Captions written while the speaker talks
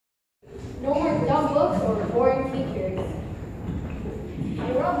dumb books or boring teachers.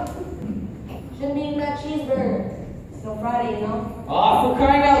 Hey, Rob. Shouldn't be eating that cheeseburger. It's still Friday, you know? Aw, for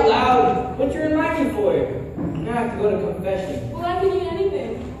crying out loud! What you remind me for? I'm gonna have to go to confession. Well, I can eat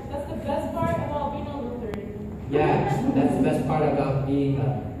anything. That's the best part about being over 30. Yeah, that's the best part about being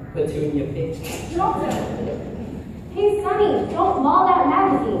a petunia pig. Hey, Sonny, don't maul that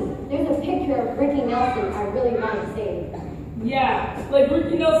magazine. There's a picture of Ricky Nelson I really want to save. Yeah, like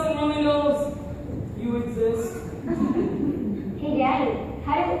Ricky Nelson really knows you exist. Hey, Daddy,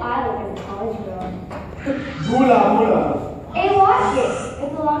 how do I look as a college girl? Mula. Hey, watch it. It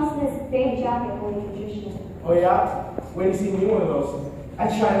belongs to this big jacket holding nutrition. Oh yeah? Wait to see me one of those. I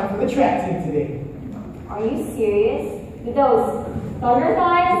tried out for the track team today. Are you serious? With those thunder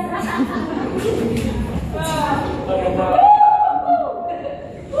thighs?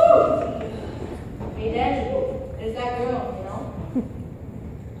 Hey, Daddy, there's that girl, you know?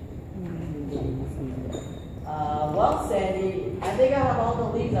 Well, Sandy, I think I have all the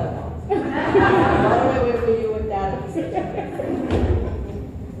leads I want. Why don't I wait for you with that at the station?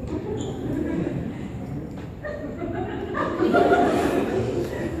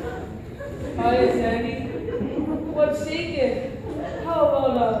 Hi, Sandy. What's shaking? How about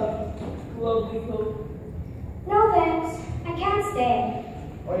a lovely coat? No, thanks. I can't stay.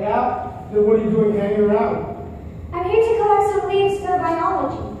 Oh yeah? Then what are you doing hanging around? I'm here to collect some leaves for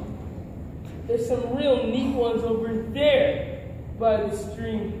biology. There's some real neat ones over there by the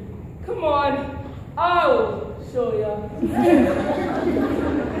stream. Come on, I will show ya.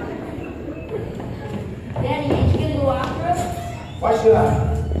 Danny, ain't you gonna go after us? Why should I?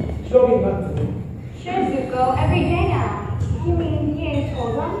 Show me nothing to do. Sure, Zuko. Every day now. You mean you ain't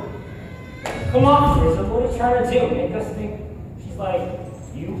told them? Come on, Rizzo, what are you trying to do? Make us think she's like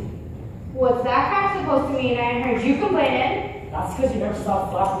you? What's that crap supposed to mean? I heard you complaining. That's because you never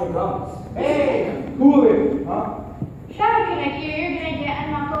stopped flapping your gums. Hey, cool it, huh? Shut up, Kaneki, or you're gonna get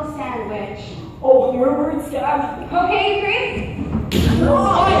a knuckle sandwich. Oh, your word, Scab. Okay, you creep?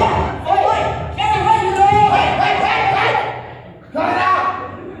 Oh, yeah! Oi! Everybody, you know! Wait! Cut it out!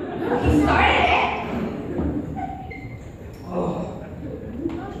 He started it. Oh.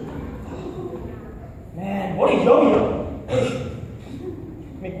 Man, what a yo-yo!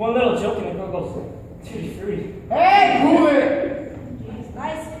 Make one little joke and the girl goes tutti frutti. Hey, cool it!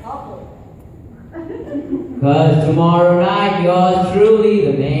 Nice couple. Cause tomorrow night, yours truly,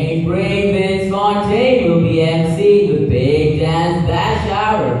 the main brain, Vince Fontaine, will be MC the big dance bash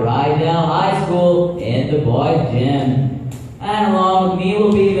hour at Rydell High School in the boys' gym. And along with me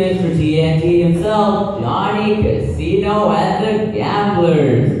will be Mr. TNT himself, Johnny Casino and the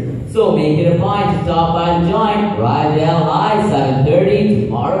Gamblers. So make it a point to stop by the joint, Rydell High, 7:30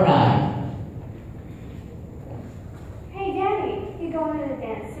 tomorrow night. Hey, Daddy, you going to the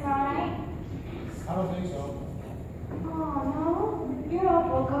dance tomorrow night? I don't think so. Oh, no? You're all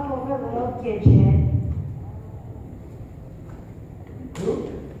broke up over little Gidget. Who?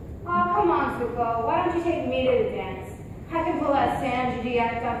 Oh, come on, Zuko. Why don't you take me to the dance? I can pull that Sandra Dee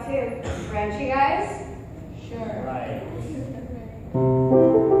act off too. Aren't you guys? Sure. Right.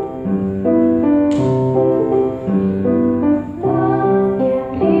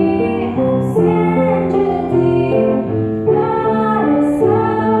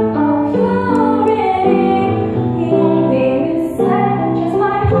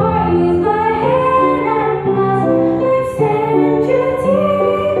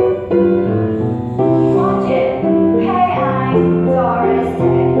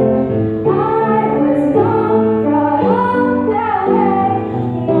 I was not brought up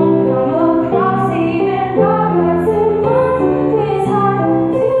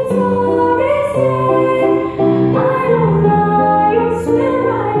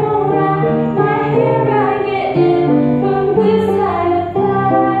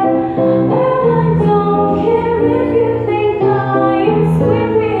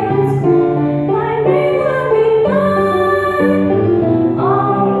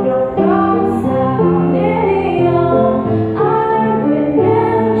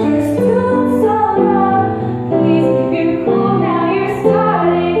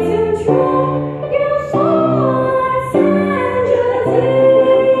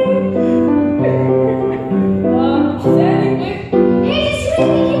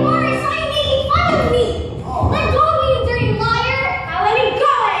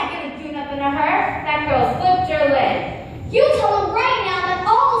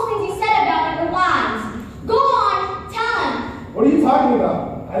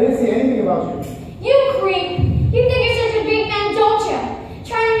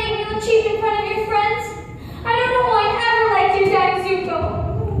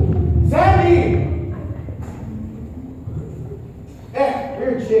Sandy! Eh,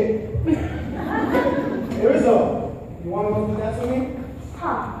 weird shit. Hey, Rizzo, you want to go to dance with me?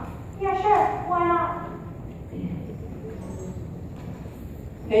 Huh. Yeah, sure. Why not?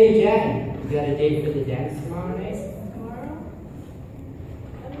 Hey, Jackie, you got a date for the dance tomorrow night? Tomorrow?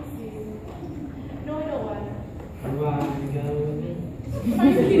 Let me see. No, I don't want. You want to go with me? Are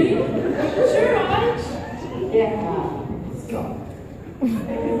you kidding? Sure, Raj. Yeah. Let's go. Hey,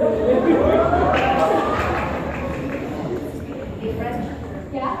 friend,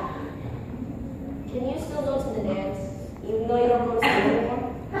 Yeah? can you still go to the dance, even though you don't go to school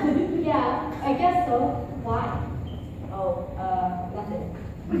anymore? Yeah, I guess so. Why? Oh, nothing.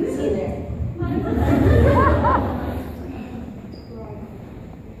 See you there.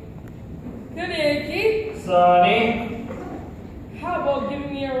 Good day, Keith. Sonny. How about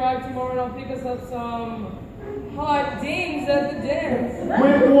giving me a ride tomorrow and I'll pick us up some hot dames at the dance?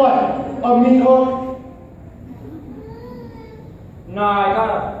 With what? A meat hook? Nah,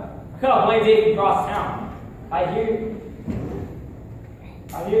 I got a blind date from across town. I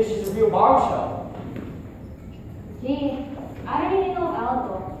hear she's a real bombshell. Gee, I don't even know if I'll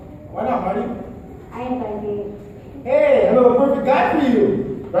go. Why not, Marty? I ain't that big. Hey, I know the perfect guy for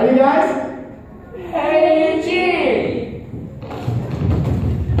you. Ready, guys? Hey, cheers!